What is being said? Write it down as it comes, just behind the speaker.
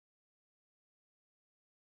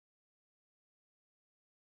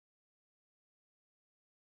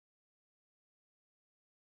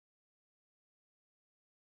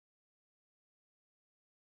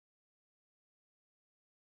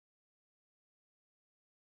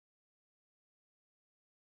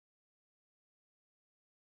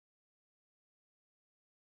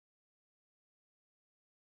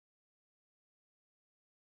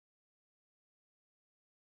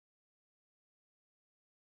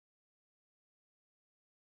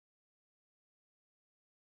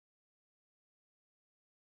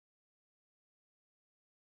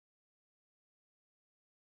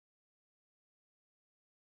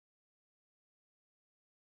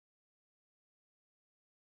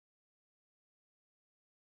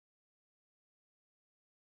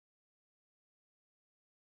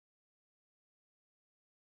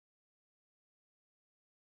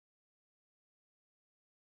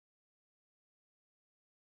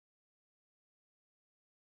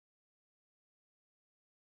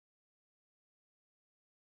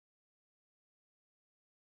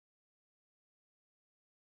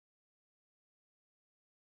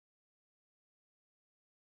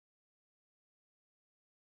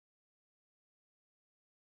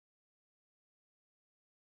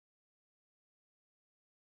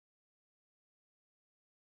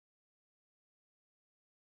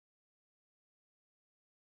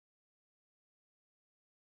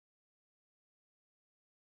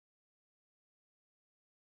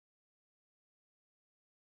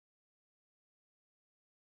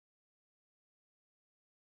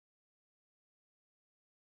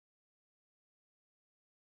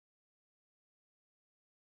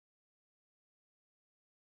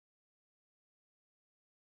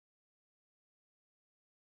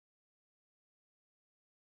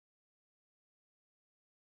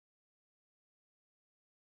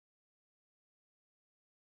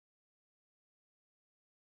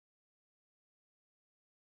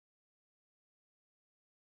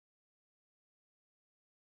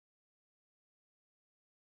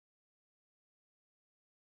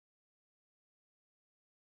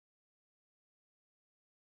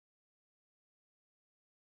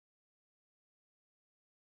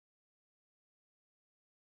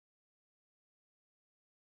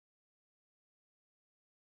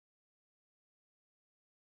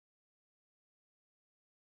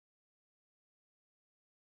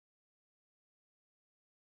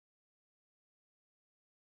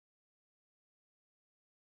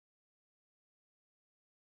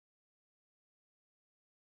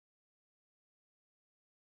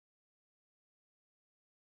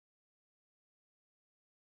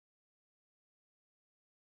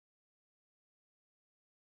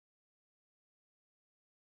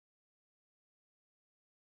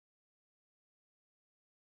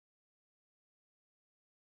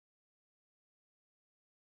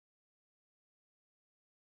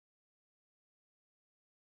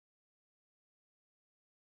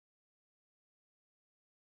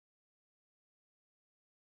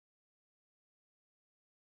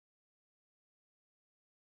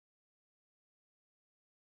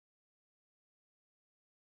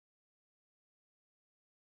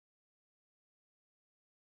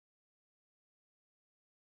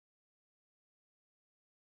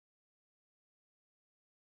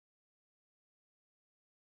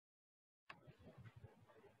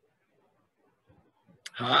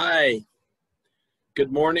Hi,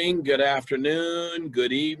 good morning, good afternoon,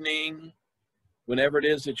 good evening, whenever it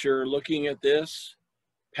is that you're looking at this.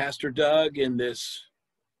 Pastor Doug in this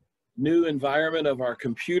new environment of our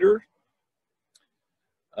computer.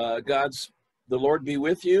 The Lord be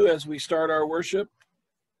with you as we start our worship.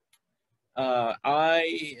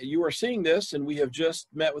 You are seeing this, and we have just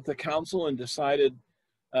met with the council and decided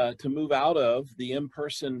to move out of the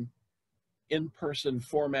in-person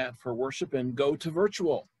format for worship and go to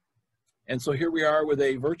virtual. And so here we are with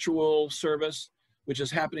a virtual service, which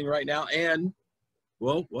is happening right now. And,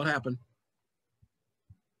 well, what happened?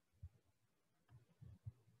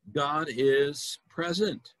 God is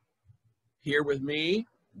present, here with me,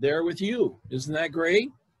 there with you. Isn't that great?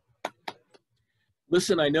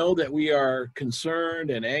 Listen, I know that we are concerned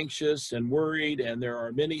and anxious and worried, and there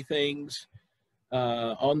are many things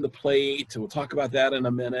on the plate. We'll talk about that in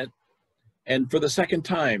a minute. And for the second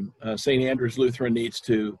time, St. Andrew's Lutheran needs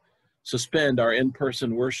to suspend our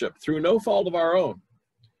in-person worship through no fault of our own.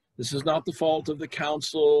 This is not the fault of the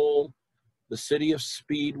council, the city of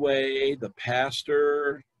Speedway, the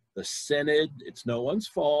pastor, the synod. It's no one's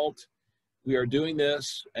fault. We are doing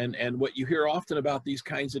this, and what you hear often about these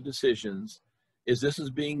kinds of decisions is this is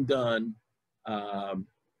being done,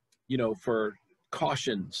 for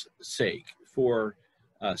caution's sake, for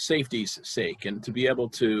safety's sake, and to be able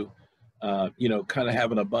to, kind of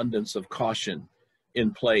have an abundance of caution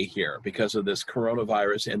in play here because of this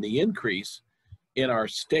coronavirus and the increase in our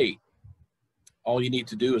state. All you need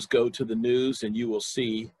to do is go to the news and you will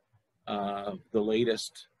see the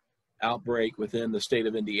latest outbreak within the state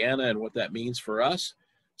of Indiana and what that means for us.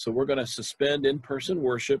 So we're going to suspend in-person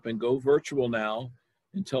worship and go virtual now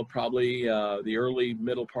until probably the early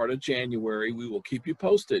middle part of January. We will keep you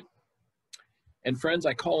posted. And friends,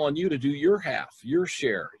 I call on you to do your half, your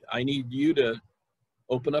share. I need you to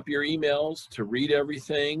open up your emails, to read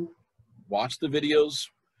everything, watch the videos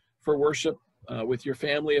for worship with your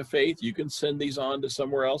family of faith. You can send these on to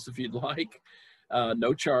somewhere else if you'd like,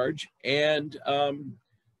 no charge. And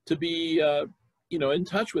to be, in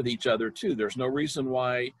touch with each other too. There's no reason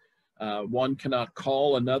why one cannot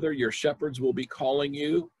call another. Your shepherds will be calling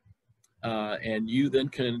you, and you then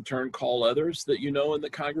can in turn call others that you know in the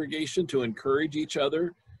congregation to encourage each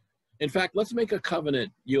other. In fact, let's make a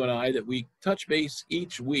covenant, you and I, that we touch base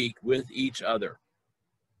each week with each other.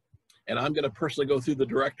 And I'm going to personally go through the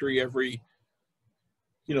directory every,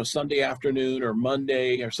 Sunday afternoon or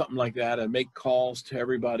Monday or something like that and make calls to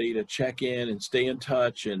everybody to check in and stay in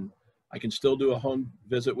touch. And I can still do a home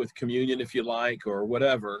visit with communion if you like or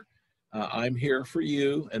whatever. I'm here for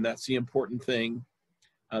you, and that's the important thing,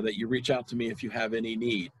 that you reach out to me if you have any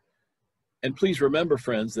need. And please remember,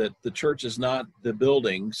 friends, that the church is not the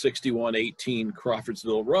building 6118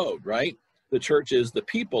 Crawfordsville Road, right? The church is the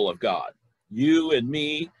people of God, you and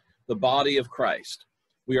me, the body of Christ.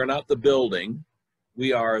 We are not the building.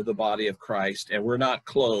 We are the body of Christ, and we're not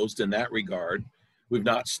closed in that regard. We've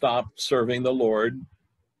not stopped serving the Lord.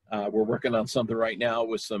 We're working on something right now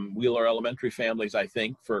with some Wheeler Elementary families, I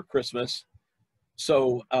think, for Christmas.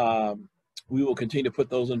 So, we will continue to put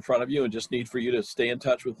those in front of you and just need for you to stay in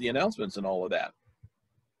touch with the announcements and all of that.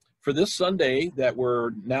 For this Sunday that we're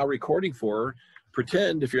now recording for,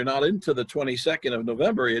 pretend if you're not into the 22nd of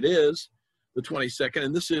November, it is the 22nd,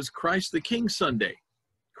 and this is Christ the King Sunday.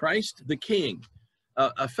 Christ the King,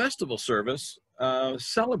 a festival service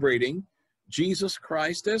celebrating Jesus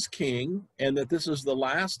Christ as King, and that this is the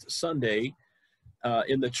last Sunday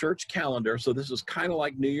in the church calendar. So this is kind of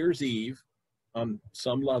like New Year's Eve on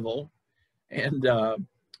some level. And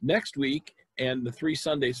next week and the 3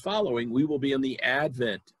 Sundays following, we will be in the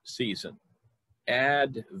Advent season.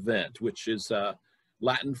 Advent, which is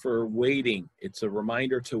Latin for waiting. It's a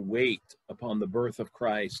reminder to wait upon the birth of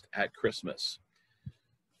Christ at Christmas.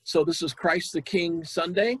 So this is Christ the King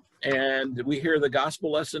Sunday, and we hear the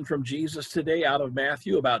gospel lesson from Jesus today out of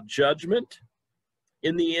Matthew about judgment.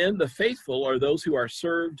 In the end, the faithful are those who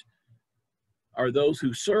served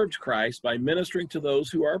Christ by ministering to those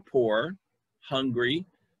who are poor, hungry,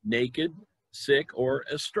 naked, sick, or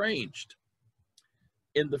estranged.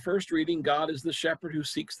 In the first reading, God is the shepherd who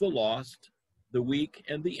seeks the lost, the weak,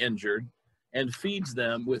 and the injured, and feeds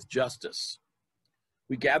them with justice.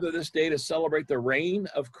 We gather this day to celebrate the reign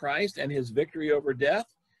of Christ and his victory over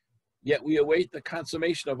death, yet we await the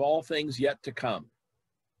consummation of all things yet to come.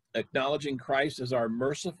 Acknowledging Christ as our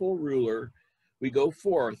merciful ruler, we go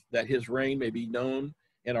forth that his reign may be known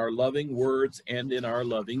in our loving words and in our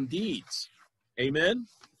loving deeds. Amen?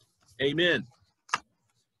 Amen.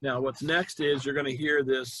 Now, what's next is you're going to hear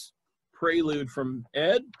this prelude from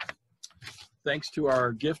Ed, thanks to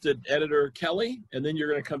our gifted editor, Kelly, and then you're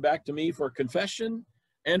going to come back to me for confession,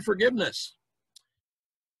 and forgiveness.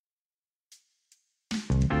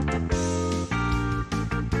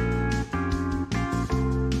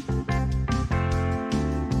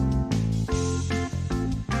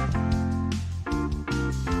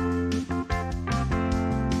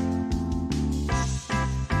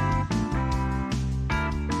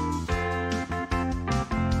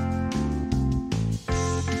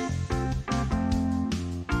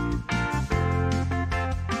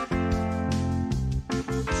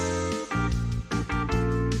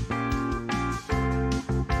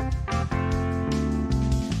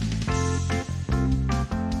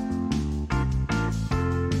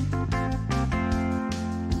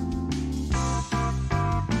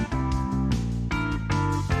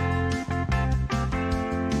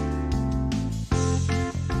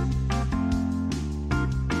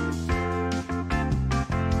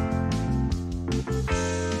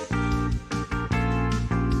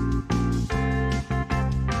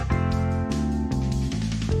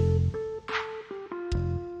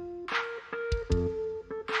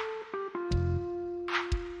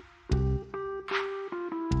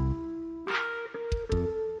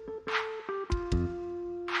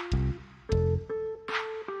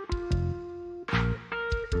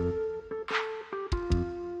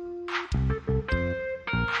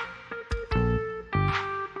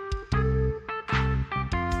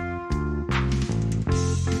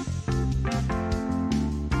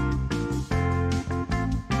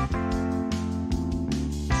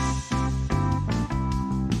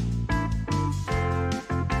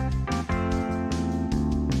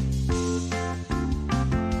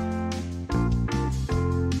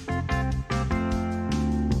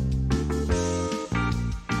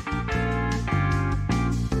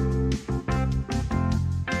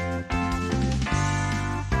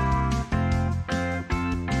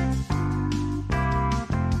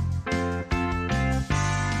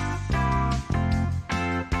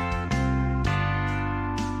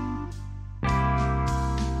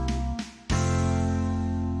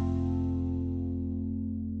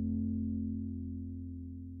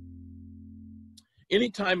 Any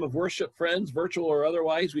time of worship, friends, virtual or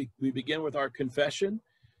otherwise, we begin with our confession.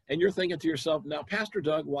 And you're thinking to yourself, now, Pastor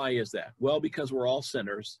Doug, why is that? Well, because we're all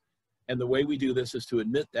sinners. And the way we do this is to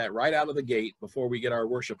admit that right out of the gate before we get our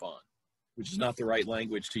worship on, which is not the right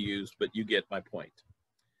language to use, but you get my point.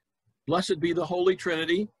 Blessed be the Holy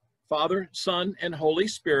Trinity, Father, Son, and Holy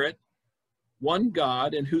Spirit, one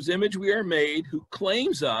God, in whose image we are made, who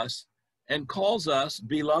claims us and calls us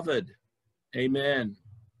beloved. Amen.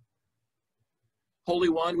 Holy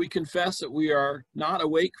One, we confess that we are not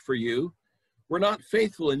awake for you. We're not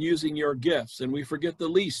faithful in using your gifts, and we forget the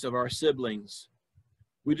least of our siblings.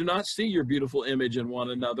 We do not see your beautiful image in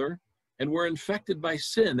one another, and we're infected by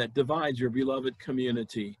sin that divides your beloved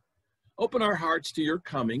community. Open our hearts to your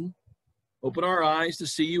coming. Open our eyes to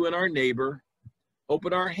see you in our neighbor.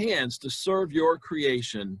 Open our hands to serve your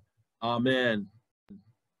creation. Amen.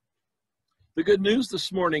 The good news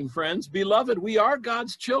this morning, friends, beloved, we are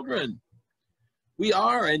God's children. We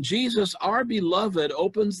are, and Jesus, our beloved,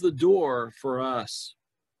 opens the door for us.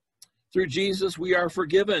 Through Jesus, we are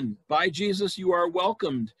forgiven. By Jesus, you are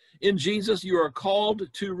welcomed. In Jesus, you are called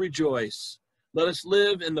to rejoice. Let us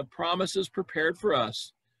live in the promises prepared for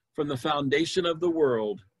us from the foundation of the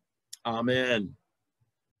world. Amen.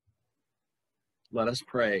 Let us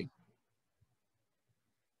pray.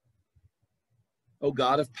 O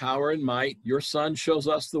God of power and might, your Son shows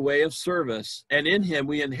us the way of service, and in him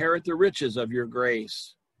we inherit the riches of your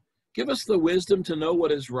grace. Give us the wisdom to know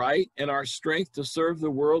what is right and our strength to serve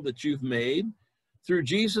the world that you've made. Through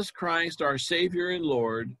Jesus Christ, our Savior and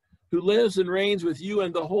Lord, who lives and reigns with you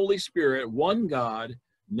and the Holy Spirit, one God,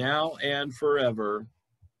 now and forever.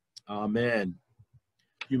 Amen.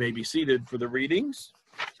 You may be seated for the readings.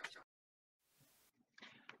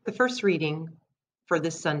 The first reading for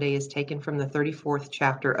this Sunday is taken from the 34th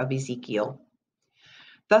chapter of Ezekiel.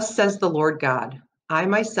 Thus says the Lord God, I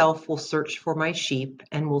myself will search for my sheep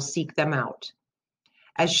and will seek them out.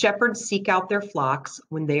 As shepherds seek out their flocks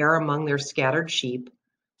when they are among their scattered sheep,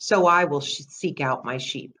 so I will seek out my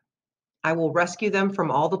sheep. I will rescue them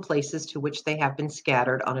from all the places to which they have been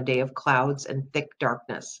scattered on a day of clouds and thick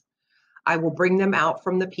darkness. I will bring them out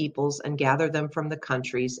from the peoples and gather them from the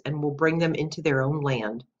countries and will bring them into their own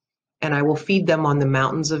land. And I will feed them on the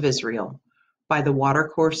mountains of Israel, by the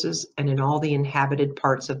watercourses and in all the inhabited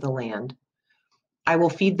parts of the land. I will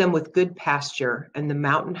feed them with good pasture, and the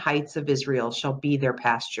mountain heights of Israel shall be their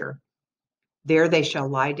pasture. There they shall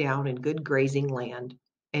lie down in good grazing land,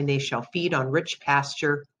 and they shall feed on rich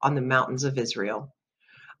pasture on the mountains of Israel.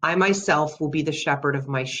 I myself will be the shepherd of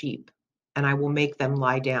my sheep, and I will make them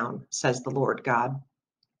lie down, says the Lord God.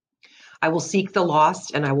 I will seek the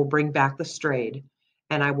lost, and I will bring back the strayed,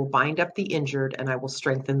 and I will bind up the injured, and I will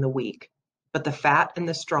strengthen the weak. But the fat and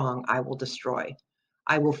the strong I will destroy.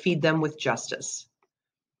 I will feed them with justice.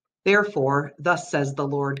 Therefore, thus says the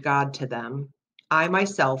Lord God to them, I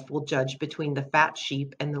myself will judge between the fat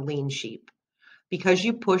sheep and the lean sheep. Because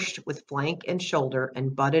you pushed with flank and shoulder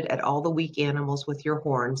and butted at all the weak animals with your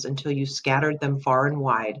horns until you scattered them far and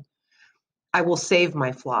wide, I will save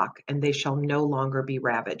my flock, and they shall no longer be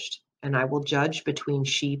ravaged, and I will judge between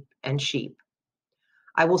sheep and sheep.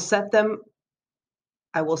 I will set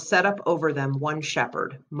up over them one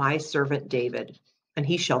shepherd, my servant David, and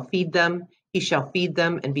he shall feed them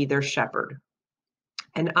and be their shepherd.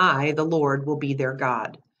 And I, the Lord, will be their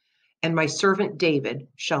God, and my servant David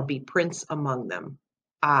shall be prince among them.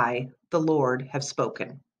 I, the Lord, have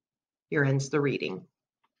spoken. Here ends the reading.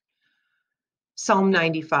 Psalm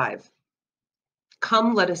 95.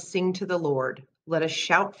 Come, let us sing to the Lord. Let us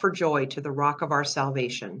shout for joy to the rock of our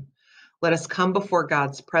salvation. Let us come before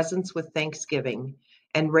God's presence with thanksgiving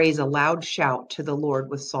and raise a loud shout to the Lord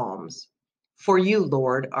with psalms. For you,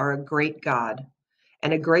 Lord, are a great God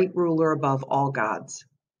and a great ruler above all gods.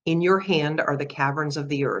 In your hand are the caverns of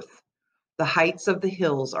the earth. The heights of the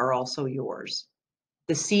hills are also yours.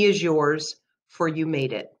 The sea is yours, for you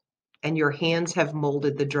made it, and your hands have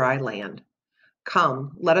molded the dry land.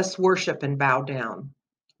 Come, let us worship and bow down.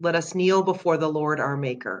 Let us kneel before the Lord our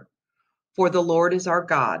Maker. For the Lord is our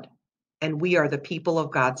God, and we are the people of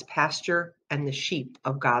God's pasture and the sheep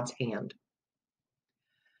of God's hand.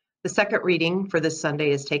 The second reading for this Sunday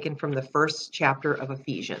is taken from the first chapter of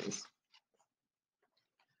Ephesians.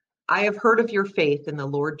 I have heard of your faith in the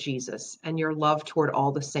Lord Jesus and your love toward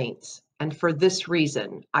all the saints, and for this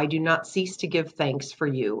reason I do not cease to give thanks for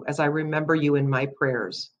you as I remember you in my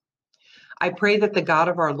prayers. I pray that the God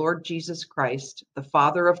of our Lord Jesus Christ, the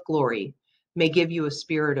Father of glory, may give you a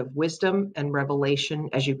spirit of wisdom and revelation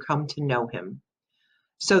as you come to know him,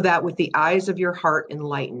 so that with the eyes of your heart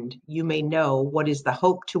enlightened, you may know what is the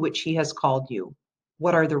hope to which he has called you,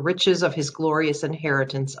 what are the riches of his glorious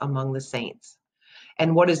inheritance among the saints,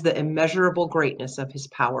 and what is the immeasurable greatness of his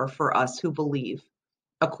power for us who believe,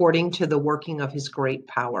 according to the working of his great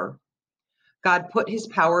power. God put his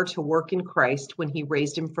power to work in Christ when he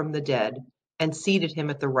raised him from the dead and seated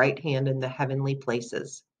him at the right hand in the heavenly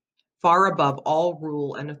places, far above all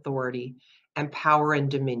rule and authority and power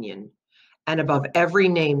and dominion, and above every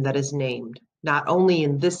name that is named, not only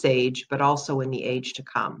in this age, but also in the age to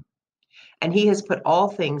come. And he has put all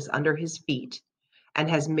things under his feet and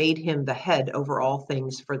has made him the head over all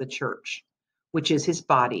things for the church, which is his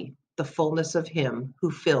body, the fullness of him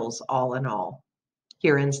who fills all in all.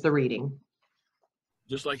 Here ends the reading.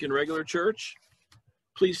 Just like in regular church,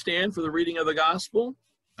 please stand for the reading of the gospel.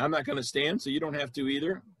 I'm not going to stand, so you don't have to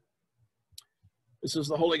either. This is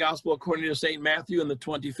the Holy Gospel according to St. Matthew in the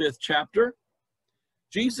 25th chapter.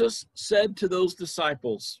 Jesus said to those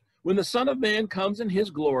disciples, when the Son of Man comes in his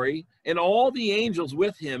glory and all the angels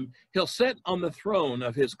with him, he'll sit on the throne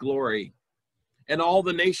of his glory. And all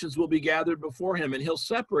the nations will be gathered before him, and he'll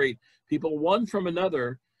separate people one from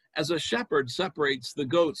another as a shepherd separates the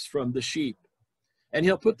goats from the sheep. And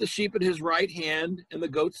he'll put the sheep at his right hand and the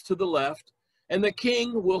goats to the left. And the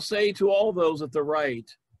king will say to all those at the right,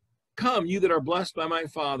 come, you that are blessed by my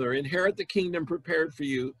Father, inherit the kingdom prepared for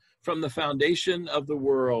you from the foundation of the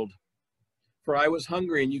world. For I was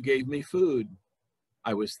hungry, and you gave me food.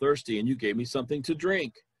 I was thirsty, and you gave me something to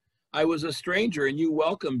drink. I was a stranger, and you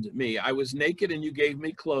welcomed me. I was naked, and you gave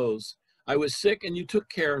me clothes. I was sick, and you took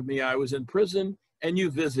care of me. I was in prison, and you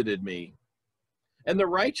visited me. And the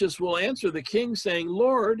righteous will answer the king, saying,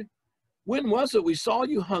 Lord, when was it we saw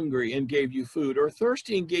you hungry and gave you food, or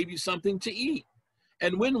thirsty and gave you something to eat?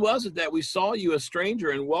 And when was it that we saw you a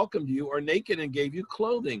stranger and welcomed you, or naked and gave you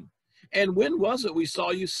clothing? And when was it we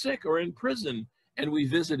saw you sick or in prison and we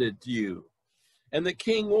visited you? And the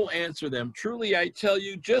king will answer them, truly I tell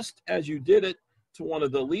you, just as you did it to one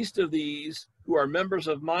of the least of these who are members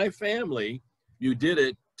of my family, you did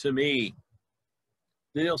it to me.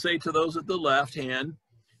 Then he'll say to those at the left hand,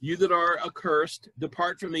 you that are accursed,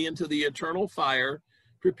 depart from me into the eternal fire,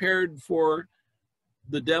 prepared for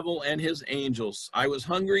the devil and his angels. I was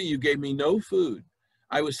hungry, you gave me no food.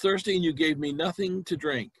 I was thirsty, and you gave me nothing to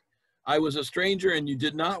drink. I was a stranger, and you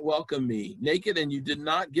did not welcome me. Naked, and you did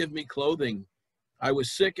not give me clothing. I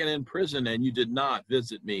was sick and in prison, and you did not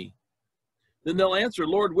visit me. Then they'll answer,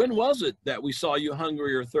 Lord, when was it that we saw you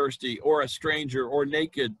hungry or thirsty, or a stranger, or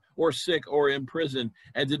naked, or sick, or in prison,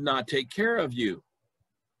 and did not take care of you?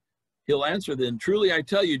 He'll answer then, truly I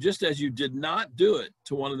tell you, just as you did not do it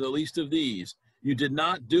to one of the least of these, you did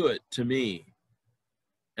not do it to me.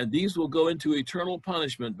 and these will go into eternal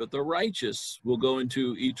punishment, but the righteous will go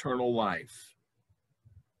into eternal life.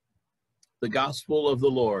 The gospel of the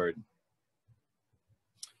Lord.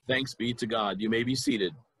 Thanks be to God. You may be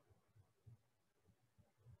seated.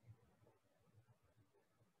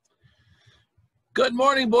 Good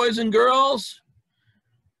morning, boys and girls,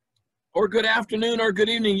 or good afternoon or good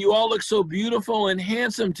evening. You all look so beautiful and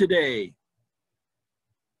handsome today.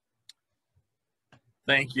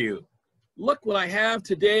 Thank you. Look what I have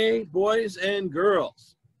today, boys and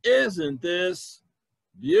girls. Isn't this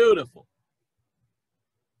beautiful?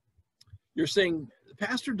 You're saying,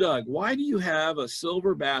 Pastor Doug, why do you have a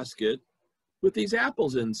silver basket with these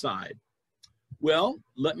apples inside? Well,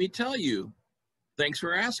 let me tell you. Thanks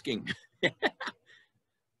for asking.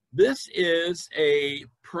 This is a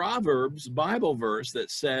Proverbs Bible verse that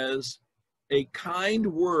says, a kind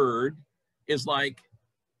word is like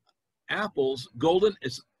apples,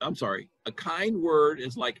 a kind word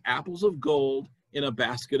is like apples of gold in a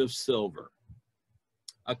basket of silver.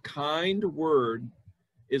 A kind word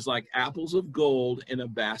is like apples of gold in a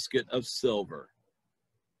basket of silver.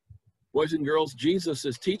 Boys and girls, Jesus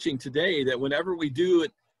is teaching today that whenever we do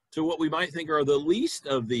it to what we might think are the least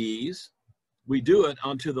of these, we do it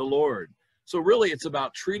unto the Lord. So really, it's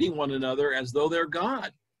about treating one another as though they're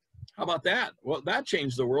God. How about that? Well, that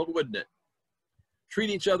changed the world, wouldn't it? Treat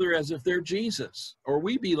each other as if they're Jesus, or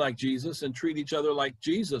we be like Jesus and treat each other like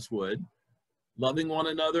Jesus would, loving one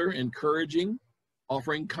another, encouraging,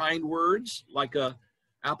 offering kind words like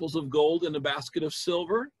apples of gold in a basket of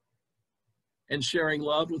silver, and sharing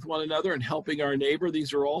love with one another and helping our neighbor.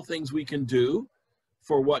 These are all things we can do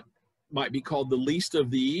for what might be called the least of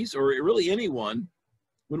these, or really anyone.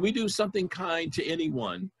 When we do something kind to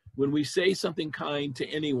anyone, when we say something kind to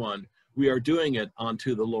anyone, we are doing it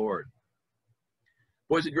unto the Lord.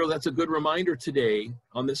 Boys and girls, that's a good reminder today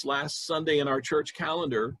on this last Sunday in our church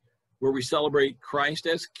calendar, where we celebrate Christ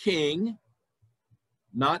as King,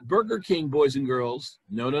 not Burger King, boys and girls.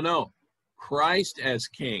 No, no, no. Christ as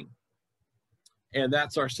King. And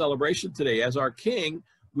that's our celebration today. As our King,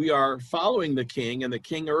 we are following the King, and the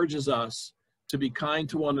King urges us to be kind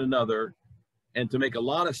to one another and to make a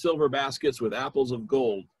lot of silver baskets with apples of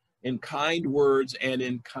gold in kind words and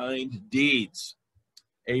in kind deeds.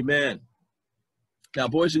 Amen. Now,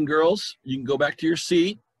 boys and girls, you can go back to your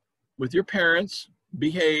seat with your parents,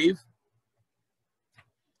 behave,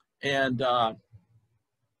 and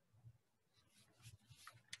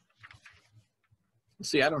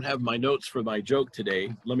see, I don't have my notes for my joke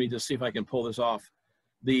today. Let me just see if I can pull this off.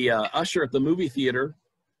 The usher at the movie theater,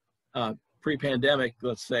 pre-pandemic,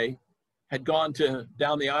 let's say, had gone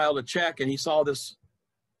down the aisle to check, and he saw this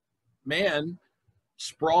man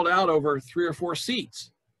sprawled out over 3 or 4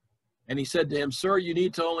 seats. And he said to him, "Sir, you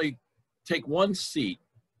need to only take one seat.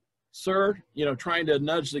 Sir," trying to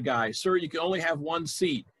nudge the guy, "Sir, you can only have one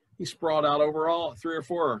seat." He sprawled out over all 3 or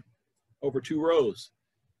 4, over 2 rows.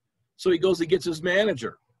 So he goes and gets his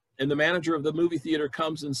manager. And the manager of the movie theater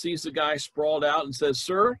comes and sees the guy sprawled out and says,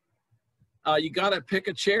 "Sir, you got to pick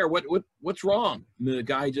a chair. What's wrong?" And the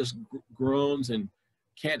guy just groans and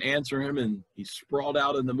can't answer him, and he's sprawled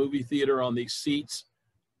out in the movie theater on these seats.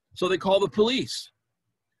 So they call the police.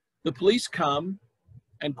 The police come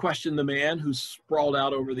and question the man who's sprawled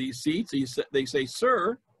out over these seats. They say,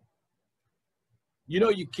 "Sir,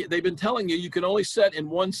 they've been telling you can only sit in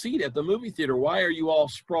one seat at the movie theater. Why are you all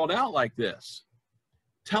sprawled out like this?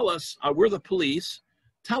 Tell us, we're the police.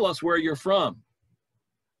 Tell us where you're from."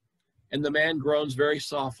 And the man groans very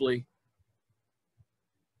softly,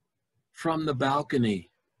 "From the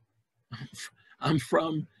balcony. I'm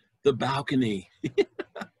from the balcony."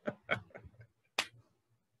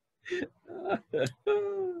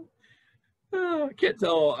 I can't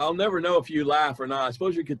tell. I'll never know if you laugh or not. I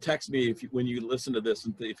suppose you could text me when you listen to this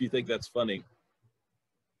and if you think that's funny.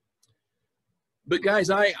 But guys,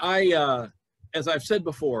 as I've said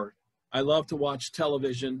before, I love to watch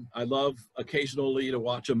television. I love occasionally to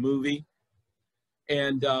watch a movie.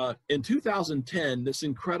 And in 2010, this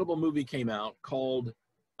incredible movie came out called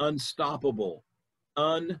Unstoppable.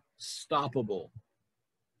 Unstoppable.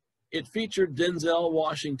 It featured Denzel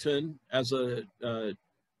Washington as an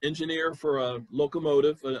engineer for a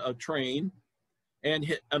locomotive, a train,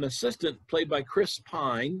 and an assistant played by Chris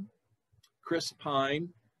Pine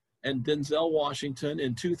and Denzel Washington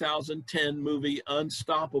in 2010 movie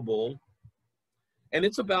Unstoppable. And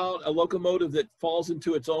it's about a locomotive that falls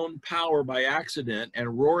into its own power by accident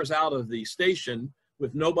and roars out of the station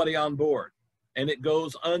with nobody on board. And it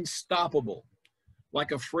goes unstoppable,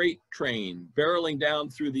 like a freight train barreling down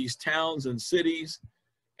through these towns and cities.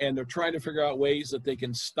 And they're trying to figure out ways that they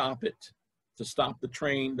can stop it, to stop the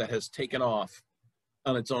train that has taken off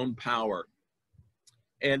on its own power.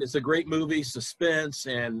 And it's a great movie, suspense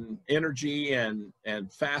and energy and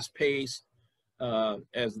fast pace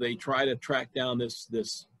as they try to track down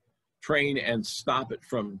this train and stop it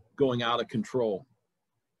from going out of control.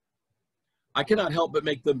 I cannot help but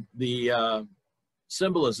make the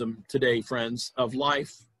symbolism today, friends, of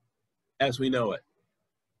life as we know it.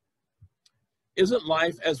 Isn't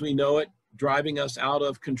life as we know it driving us out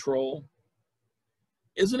of control?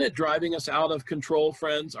 Isn't it driving us out of control,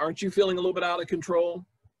 friends? Aren't you feeling a little bit out of control,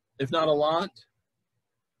 if not a lot?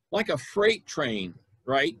 Like a freight train,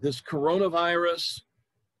 right? This coronavirus,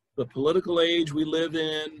 the political age we live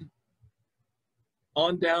in,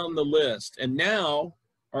 on down the list. And now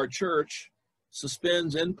our church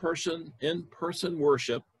suspends in-person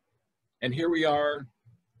worship, and here we are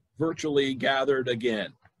virtually gathered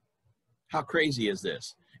again. How crazy is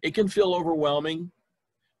this? It can feel overwhelming.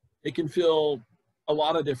 It can feel a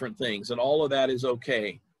lot of different things, and all of that is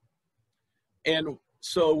okay. And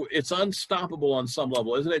so it's unstoppable on some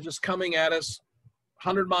level, isn't it? Just coming at us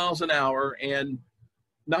 100 miles an hour, and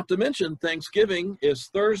not to mention Thanksgiving is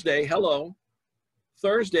Thursday. Hello.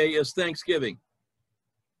 Thursday is Thanksgiving.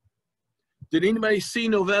 Did anybody see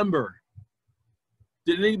November?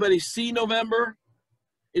 Did anybody see November?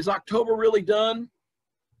 Is October really done?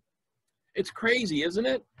 It's crazy, isn't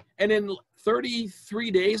it? And in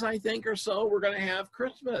 33 days, I think, or so, we're going to have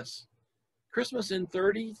Christmas. Christmas in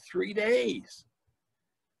 33 days.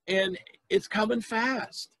 And it's coming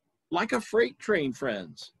fast, like a freight train,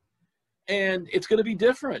 friends. And it's going to be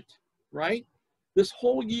different, right? This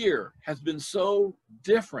whole year has been so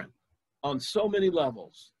different on so many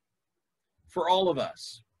levels for all of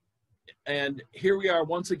us. And here we are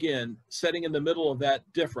once again, sitting in the middle of that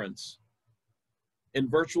difference in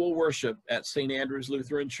virtual worship at St. Andrew's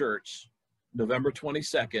Lutheran Church, November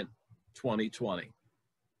 22nd, 2020.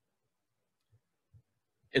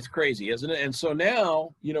 It's crazy, isn't it? And so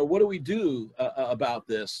now, you know, what do we do about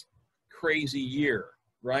this crazy year,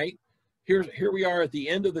 right? Here we are at the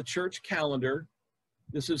end of the church calendar.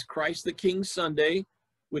 This is Christ the King Sunday,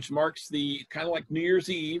 which marks the kind of like New Year's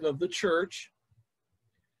Eve of the church.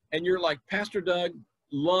 And you're like, Pastor Doug,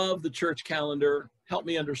 love the church calendar. Help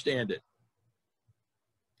me understand it.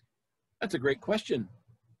 That's a great question.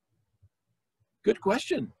 Good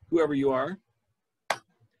question, whoever you are.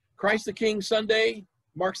 Christ the King Sunday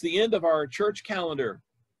marks the end of our church calendar.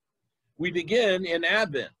 We begin in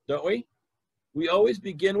Advent, don't we? We always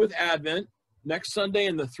begin with Advent. Next Sunday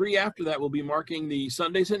and the 3 after that will be marking the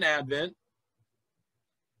Sundays in Advent.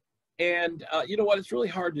 And you know what? It's really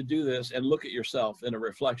hard to do this and look at yourself in a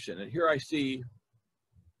reflection. And here I see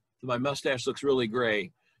my mustache looks really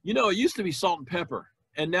gray. You know, it used to be salt and pepper,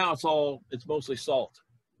 and now it's mostly salt.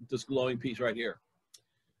 This glowing piece right here.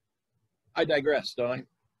 I digress, don't I?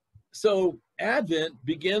 So Advent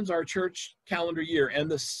begins our church calendar year, and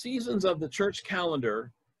the seasons of the church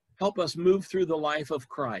calendar help us move through the life of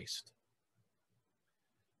Christ.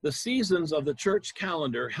 The seasons of the church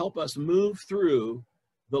calendar help us move through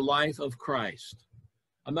the life of Christ.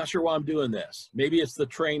 I'm not sure why I'm doing this. Maybe it's the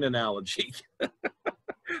train analogy,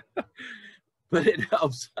 but it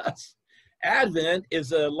helps us. Advent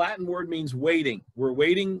is a Latin word, means waiting. We're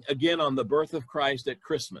waiting again on the birth of Christ at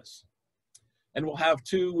Christmas. And we'll have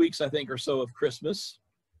 2 weeks, I think, or so of Christmas.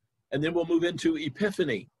 And then we'll move into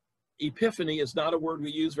Epiphany. Epiphany is not a word we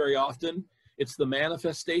use very often. It's the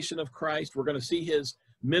manifestation of Christ. We're going to see his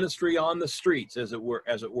ministry on the streets, as it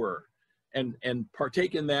were, and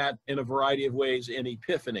partake in that in a variety of ways in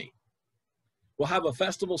Epiphany. We'll have a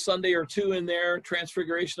festival Sunday or two in there.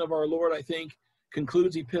 Transfiguration of our Lord, I think,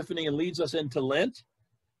 concludes Epiphany and leads us into Lent.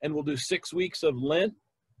 And we'll do 6 weeks of Lent.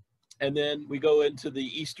 And then we go into the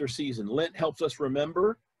Easter season. Lent helps us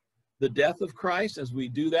remember the death of Christ. As we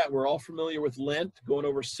do that, we're all familiar with Lent, going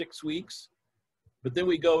over 6 weeks. But then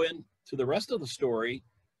we go into the rest of the story,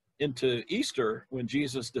 into Easter, when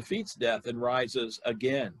Jesus defeats death and rises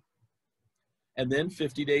again. And then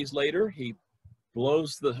 50 days later, he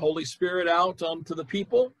blows the Holy Spirit out onto the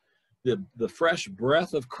people, the fresh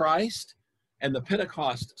breath of Christ, and the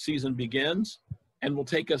Pentecost season begins and will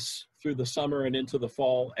take us through the summer and into the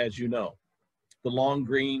fall, as you know. The long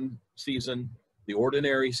green season, the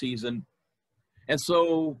ordinary season. And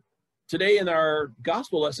so today in our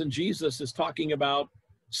gospel lesson, Jesus is talking about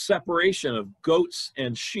separation of goats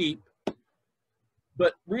and sheep.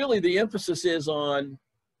 But really the emphasis is on,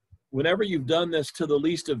 whenever you've done this to the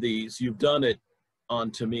least of these, you've done it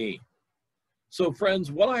unto me. So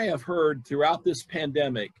friends, what I have heard throughout this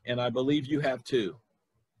pandemic, and I believe you have too,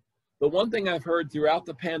 the one thing I've heard throughout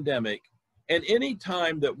the pandemic, and any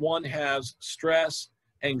time that one has stress,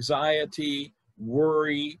 anxiety,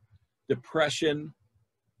 worry, depression,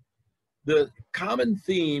 The common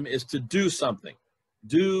theme is to do something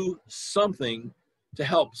to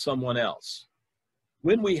help someone else.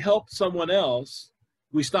 When we help someone else,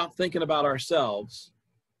 we stop thinking about ourselves,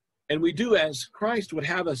 and we do as Christ would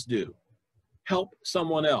have us do, help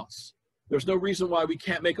someone else. There's no reason why we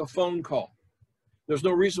can't make a phone call. There's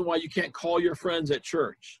no reason why you can't call your friends at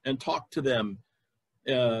church and talk to them.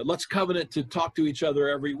 Let's covenant to talk to each other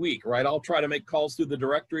every week, right? I'll try to make calls through the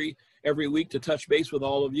directory every week to touch base with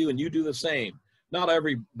all of you, and you do the same. Not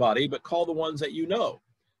everybody, but call the ones that you know.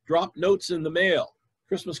 Drop notes in the mail,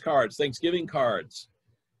 Christmas cards, Thanksgiving cards.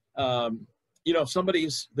 If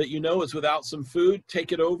somebody's that you know is without some food,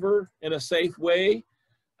 take it over in a safe way.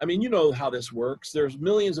 I mean, you know how this works. There's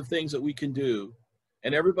millions of things that we can do,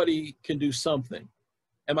 and everybody can do something.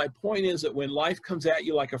 And my point is that when life comes at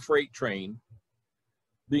you like a freight train,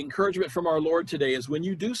 the encouragement from our Lord today is when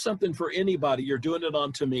you do something for anybody, you're doing it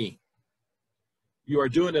unto me. You are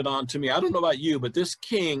doing it unto me. I don't know about you, but this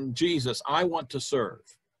King, Jesus, I want to serve.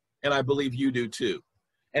 And I believe you do too.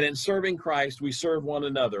 And in serving Christ, we serve one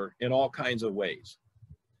another in all kinds of ways.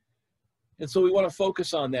 And so we want to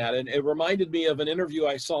focus on that. And it reminded me of an interview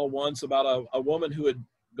I saw once about a woman who had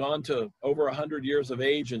gone to over 100 years of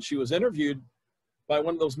age, and she was interviewed by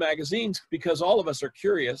one of those magazines because all of us are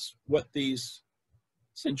curious what these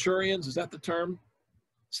centurions, is that the term?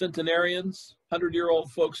 Centenarians,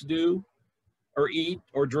 100-year-old folks do, or eat,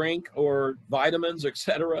 or drink, or vitamins,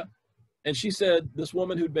 etc. And she said, this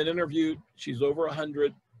woman who'd been interviewed, she's over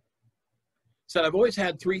 100, said, I've always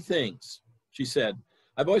had three things. She said,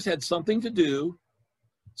 I've always had something to do,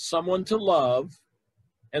 someone to love,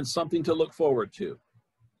 and something to look forward to.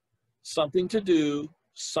 Something to do,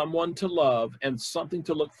 someone to love, and something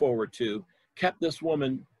to look forward to kept this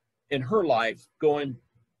woman in her life going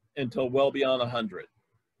until well beyond 100.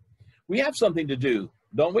 We have something to do,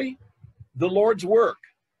 don't we? The Lord's work.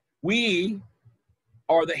 We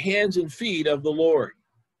are the hands and feet of the Lord.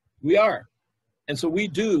 We are. And so we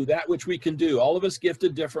do that which we can do. All of us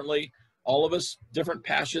gifted differently, all of us different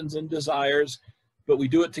passions and desires, but we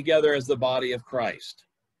do it together as the body of Christ.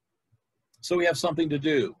 So we have something to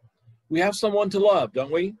do. We have someone to love,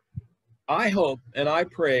 don't we? I hope and I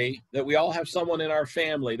pray that we all have someone in our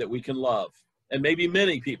family that we can love, and maybe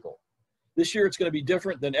many people. This year it's going to be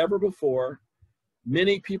different than ever before.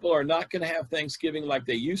 Many people are not going to have Thanksgiving like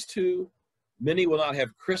they used to. Many will not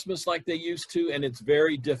have Christmas like they used to, and it's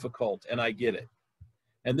very difficult, and I get it.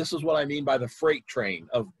 And this is what I mean by the freight train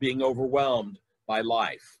of being overwhelmed by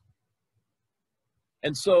life.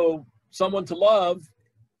 And so someone to love,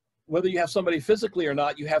 whether you have somebody physically or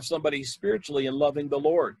not, you have somebody spiritually in loving the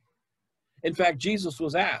Lord. In fact, Jesus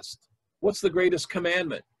was asked, what's the greatest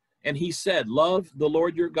commandment? And he said, love the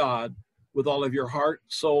Lord your God with all of your heart,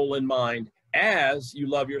 soul, and mind, as you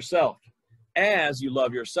love yourself. As you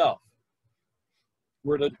love yourself.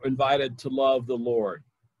 We're invited to love the Lord.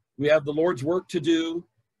 We have the Lord's work to do.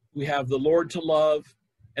 We have the Lord to love.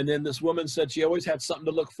 And then this woman said she always had something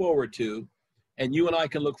to look forward to. And you and I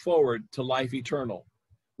can look forward to life eternal.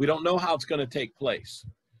 We don't know how it's going to take place.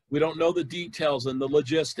 We don't know the details and the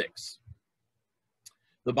logistics.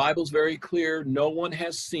 The Bible's very clear. No one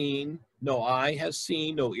has seen, no eye has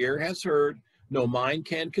seen, no ear has heard, no mind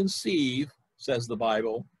can conceive, says the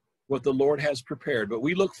Bible, what the Lord has prepared. But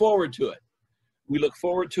we look forward to it. We look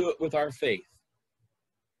forward to it with our faith.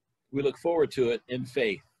 We look forward to it in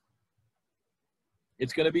faith.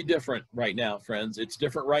 It's going to be different right now, friends. It's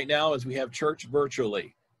different right now as we have church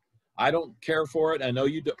virtually. I don't care for it. I know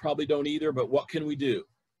you probably don't either, but what can we do?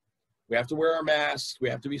 We have to wear our masks. We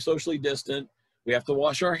have to be socially distant. We have to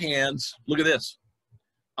wash our hands. Look at this.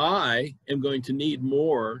 I am going to need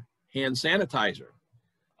more hand sanitizer.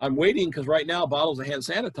 I'm waiting because right now bottles of hand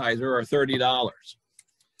sanitizer are $30.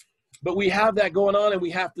 But we have that going on and we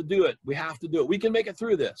have to do it. We have to do it. We can make it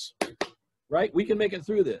through this, right? We can make it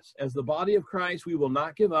through this. As the body of Christ, we will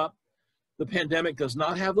not give up. The pandemic does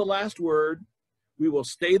not have the last word. We will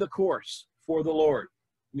stay the course for the Lord.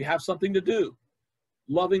 We have something to do,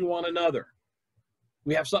 loving one another.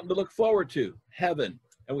 We have something to look forward to, heaven.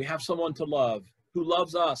 And we have someone to love who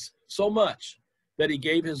loves us so much that he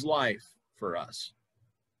gave his life for us.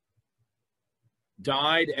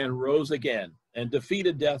 Died and rose again and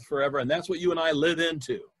defeated death forever. And that's what you and I live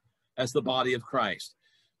into as the body of Christ.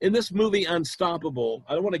 In this movie, Unstoppable,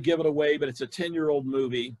 I don't want to give it away, but it's a 10-year-old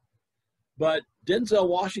movie. But Denzel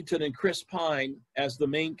Washington and Chris Pine, as the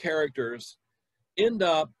main characters, end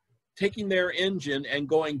up taking their engine and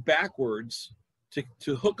going backwards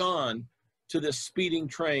to hook on to this speeding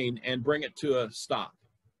train and bring it to a stop.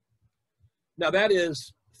 Now that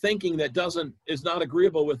is thinking that is not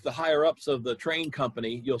agreeable with the higher ups of the train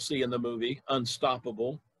company you'll see in the movie,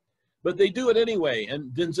 Unstoppable. But they do it anyway.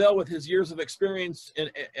 And Denzel, with his years of experience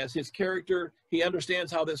as his character, he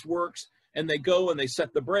understands how this works. And they go and they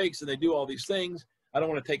set the brakes and they do all these things. I don't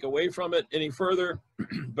want to take away from it any further,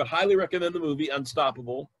 but highly recommend the movie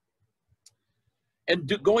Unstoppable.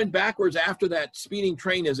 And going backwards after that speeding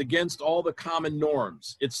train is against all the common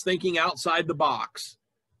norms. It's thinking outside the box.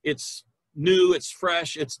 It's new, it's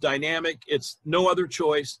fresh, it's dynamic, it's no other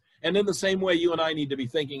choice. And in the same way, you and I need to be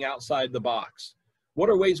thinking outside the box. What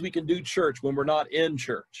are ways we can do church when we're not in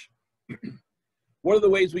church? What are the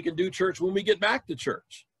ways we can do church when we get back to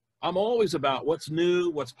church? I'm always about what's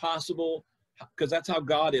new, what's possible, because that's how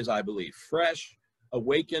God is, I believe. Fresh,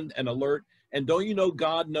 awakened, and alert. And don't you know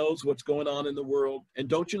God knows what's going on in the world? And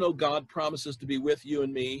don't you know God promises to be with you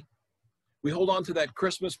and me? We hold on to that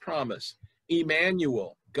Christmas promise.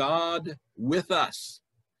 Emmanuel, God with us.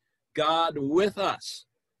 God with us.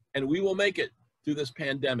 And we will make it through this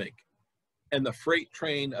pandemic and the freight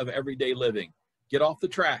train of everyday living. Get off the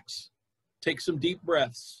tracks. Take some deep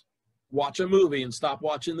breaths. Watch a movie and stop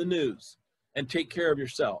watching the news. And take care of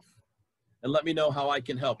yourself. And let me know how I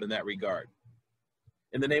can help in that regard.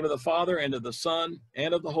 In the name of the Father, and of the Son,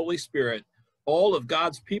 and of the Holy Spirit, all of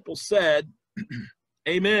God's people said,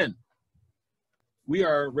 Amen. We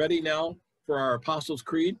are ready now for our Apostles'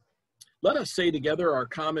 Creed. Let us say together our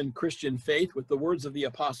common Christian faith with the words of the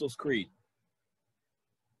Apostles' Creed.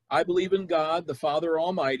 I believe in God, the Father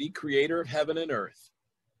Almighty, creator of heaven and earth.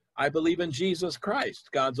 I believe in Jesus Christ,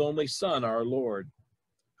 God's only Son, our Lord,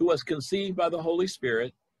 who was conceived by the Holy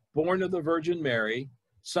Spirit, born of the Virgin Mary,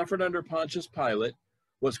 suffered under Pontius Pilate,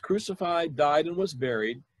 was crucified, died, and was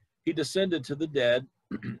buried. He descended to the dead.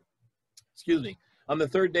 Excuse me. On the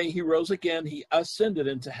third day he rose again. He ascended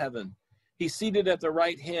into heaven. He's seated at the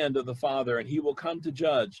right hand of the Father, and he will come to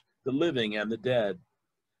judge the living and the dead.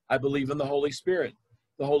 I believe in the Holy Spirit,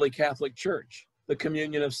 the Holy Catholic Church, the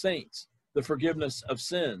communion of saints, the forgiveness of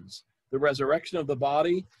sins, the resurrection of the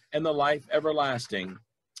body, and the life everlasting.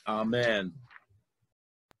 Amen.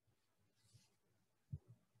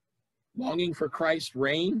 Longing for Christ's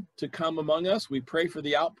reign to come among us, we pray for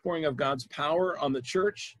the outpouring of God's power on the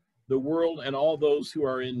church, the world, and all those who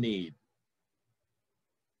are in need.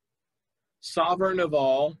 Sovereign of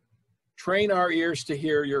all, train our ears to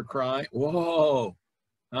hear your cry. Whoa,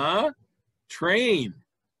 huh? Train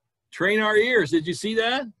our ears. Did you see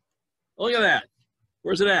that? Look at that.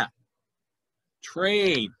 Where's it at?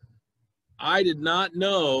 Train. I did not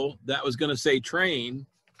know that was going to say train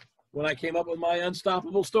when I came up with my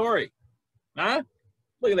unstoppable story. Huh?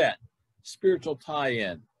 Look at that. Spiritual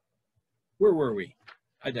tie-in. Where were we?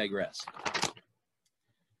 I digress.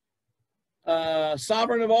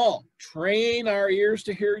 Sovereign of all, train our ears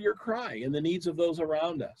to hear your cry and the needs of those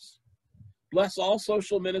around us. Bless all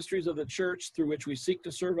social ministries of the church through which we seek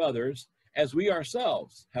to serve others as we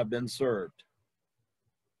ourselves have been served.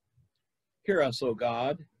 Hear us, O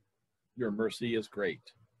God. Your mercy is great.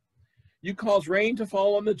 You cause rain to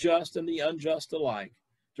fall on the just and the unjust alike.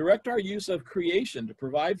 Direct our use of creation to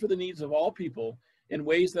provide for the needs of all people in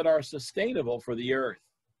ways that are sustainable for the earth.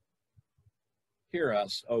 Hear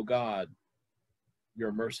us, O God.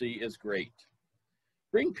 Your mercy is great.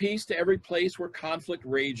 Bring peace to every place where conflict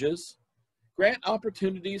rages. Grant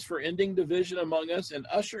opportunities for ending division among us and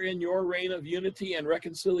usher in your reign of unity and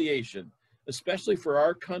reconciliation, especially for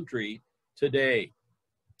our country today.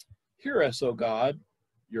 Hear us, O God.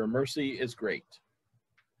 Your mercy is great.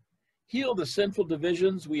 Heal the sinful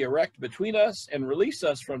divisions we erect between us and release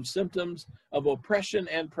us from symptoms of oppression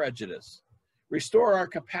and prejudice. Restore our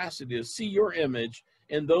capacity to see your image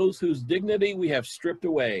in those whose dignity we have stripped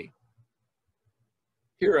away.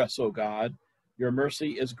 Hear us, O God. Your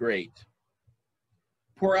mercy is great.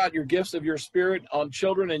 Pour out your gifts of your Spirit on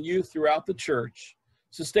children and youth throughout the church.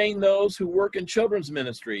 Sustain those who work in children's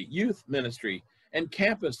ministry, youth ministry, and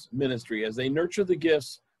campus ministry as they nurture the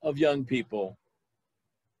gifts of young people.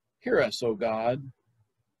 Hear us, O God.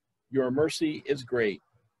 Your mercy is great.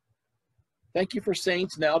 Thank you for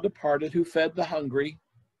saints now departed who fed the hungry,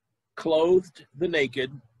 clothed the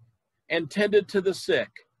naked, and tended to the sick.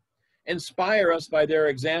 Inspire us by their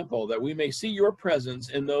example that we may see your presence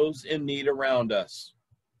in those in need around us.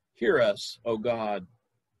 Hear us, O God.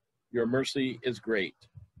 Your mercy is great.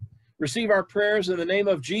 Receive our prayers in the name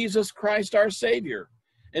of Jesus Christ, our Savior,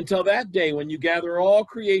 until that day when you gather all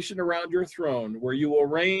creation around your throne, where you will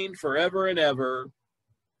reign forever and ever.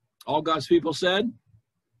 All God's people said,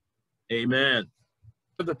 Amen.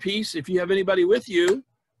 For the peace, if you have anybody with you,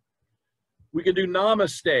 we can do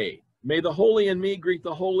namaste. May the holy in me greet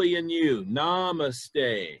the holy in you.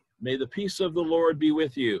 Namaste. May the peace of the Lord be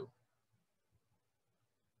with you.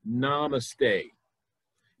 Namaste.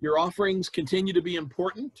 Your offerings continue to be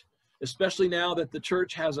important. especially now that the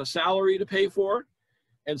church has a salary to pay for.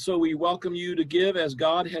 And so we welcome you to give as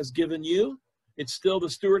God has given you. It's still the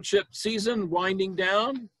stewardship season winding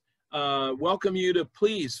down. Welcome you to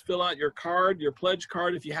please fill out your card, your pledge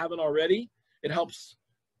card, if you haven't already. It helps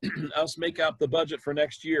us make out the budget for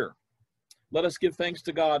next year. Let us give thanks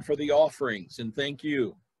to God for the offerings, and thank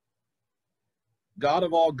you. God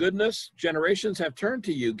of all goodness, generations have turned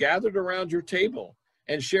to you, gathered around your table,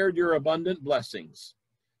 and shared your abundant blessings.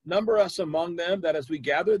 Number us among them, that as we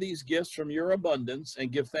gather these gifts from your abundance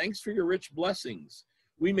and give thanks for your rich blessings,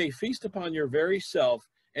 we may feast upon your very self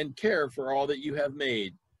and care for all that you have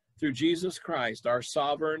made. Through Jesus Christ, our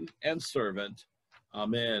sovereign and servant.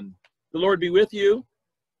 Amen. The Lord be with you,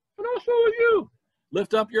 and also with you.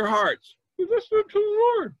 Lift up your hearts. We listen to the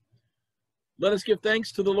Lord. Let us give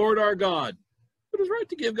thanks to the Lord our God. It is right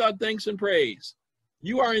to give God thanks and praise.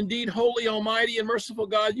 You are indeed holy, almighty, and merciful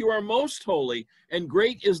God. You are most holy, and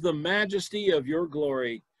great is the majesty of your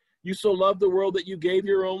glory. You so loved the world that you gave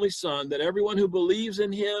your only Son, that everyone who believes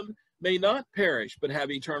in him may not perish, but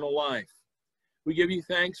have eternal life. We give you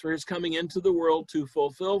thanks for his coming into the world to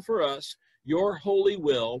fulfill for us your holy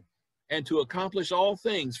will and to accomplish all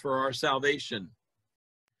things for our salvation.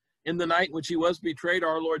 In the night in which he was betrayed,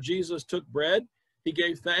 our Lord Jesus took bread. He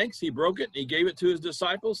gave thanks, he broke it, and he gave it to his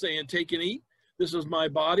disciples, saying, "Take and eat. This is my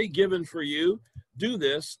body given for you. Do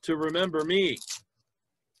this to remember me."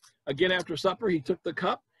 Again, after supper, he took the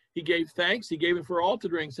cup. He gave thanks. He gave it for all to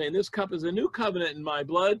drink, saying, "This cup is a new covenant in my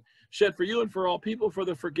blood, shed for you and for all people for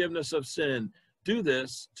the forgiveness of sin. Do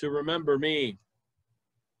this to remember me."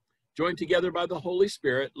 Joined together by the Holy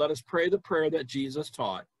Spirit, let us pray the prayer that Jesus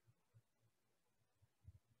taught.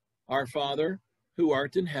 Our Father, who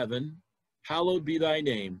art in heaven, hallowed be thy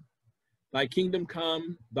name. Thy kingdom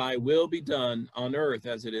come, thy will be done on earth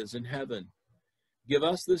as it is in heaven. Give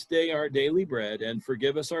us this day our daily bread, and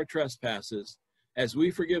forgive us our trespasses, as we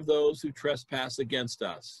forgive those who trespass against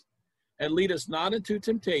us. And lead us not into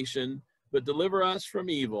temptation, but deliver us from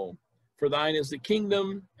evil. For thine is the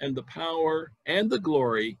kingdom, and the power, and the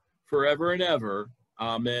glory, forever and ever.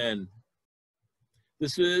 Amen.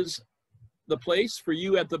 This is the place for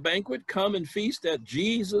you at the banquet. Come and feast at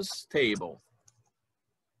Jesus' table.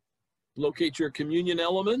 Locate your communion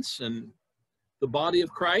elements, and the body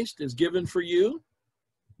of Christ is given for you.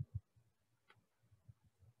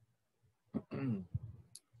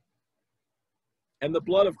 And the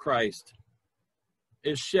blood of Christ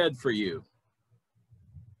is shed for you.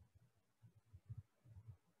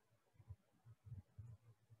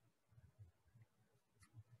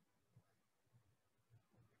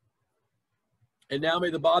 And now may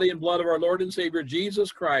the body and blood of our Lord and Savior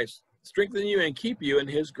Jesus Christ strengthen you and keep you in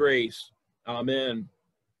his grace. Amen.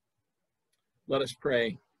 Let us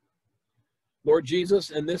pray. Lord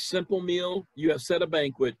Jesus, in this simple meal, you have set a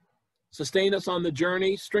banquet. Sustain us on the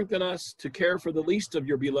journey, strengthen us to care for the least of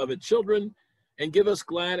your beloved children, and give us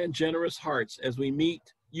glad and generous hearts as we meet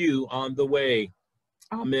you on the way.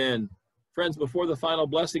 Amen. Friends, before the final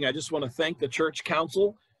blessing, I just want to thank the church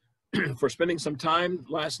council for spending some time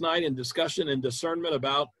last night in discussion and discernment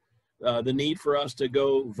about the need for us to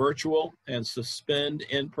go virtual and suspend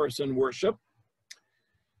in-person worship.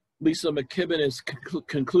 Lisa McKibben is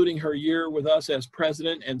concluding her year with us as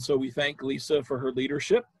president, and so we thank Lisa for her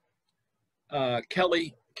leadership.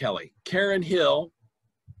 Karen Hill,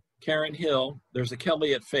 there's a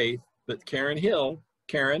Kelly at Faith, but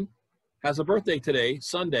Karen has a birthday today,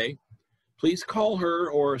 Sunday. Please call her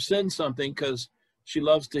or send something, because she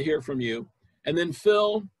loves to hear from you. And then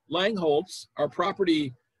Phil Langholtz, our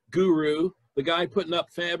property guru, the guy putting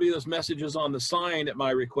up fabulous messages on the sign at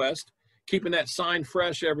my request, keeping that sign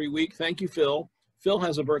fresh every week. Thank you, Phil. Phil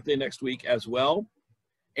has a birthday next week as well.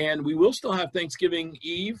 And we will still have Thanksgiving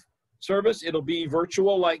Eve service. It'll be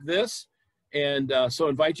virtual like this. And so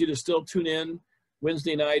invite you to still tune in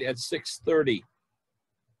Wednesday night at 6:30.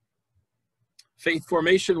 Faith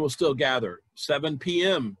Formation will still gather, 7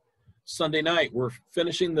 p.m. Sunday night. We're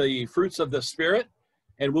finishing the fruits of the Spirit,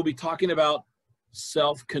 and we'll be talking about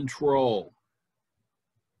self-control.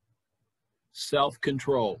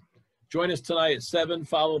 Self-control. Join us tonight at 7.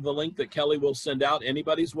 Follow the link that Kelly will send out.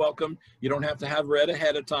 Anybody's welcome. You don't have to have read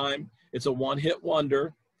ahead of time. It's a one-hit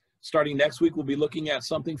wonder. Starting next week, we'll be looking at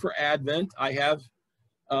something for Advent. I have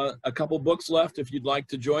a couple books left if you'd like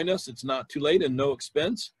to join us. It's not too late and no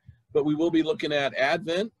expense. But we will be looking at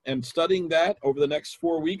Advent and studying that over the next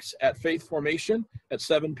 4 weeks at Faith Formation at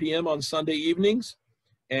 7 p.m. on Sunday evenings.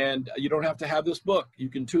 And you don't have to have this book. You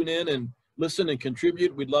can tune in and listen and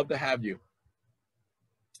contribute. We'd love to have you.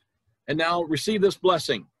 And now receive this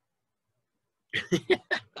blessing.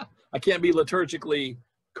 I can't be liturgically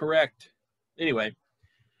correct. Anyway,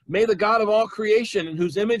 May the God of all creation, in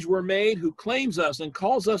whose image we're made, who claims us and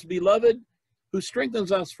calls us beloved, who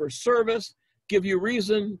strengthens us for service, give you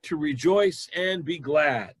reason to rejoice and be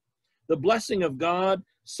glad. The blessing of God,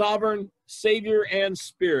 sovereign, Savior, and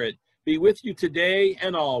Spirit, be with you today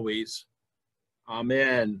and always.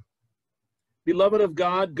 Amen. Beloved of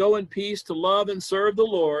God, go in peace to love and serve the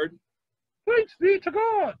Lord. Thanks be to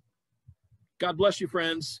God. God bless you,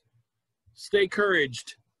 friends. Stay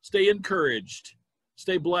encouraged.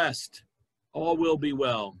 Stay blessed. All will be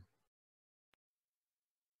well.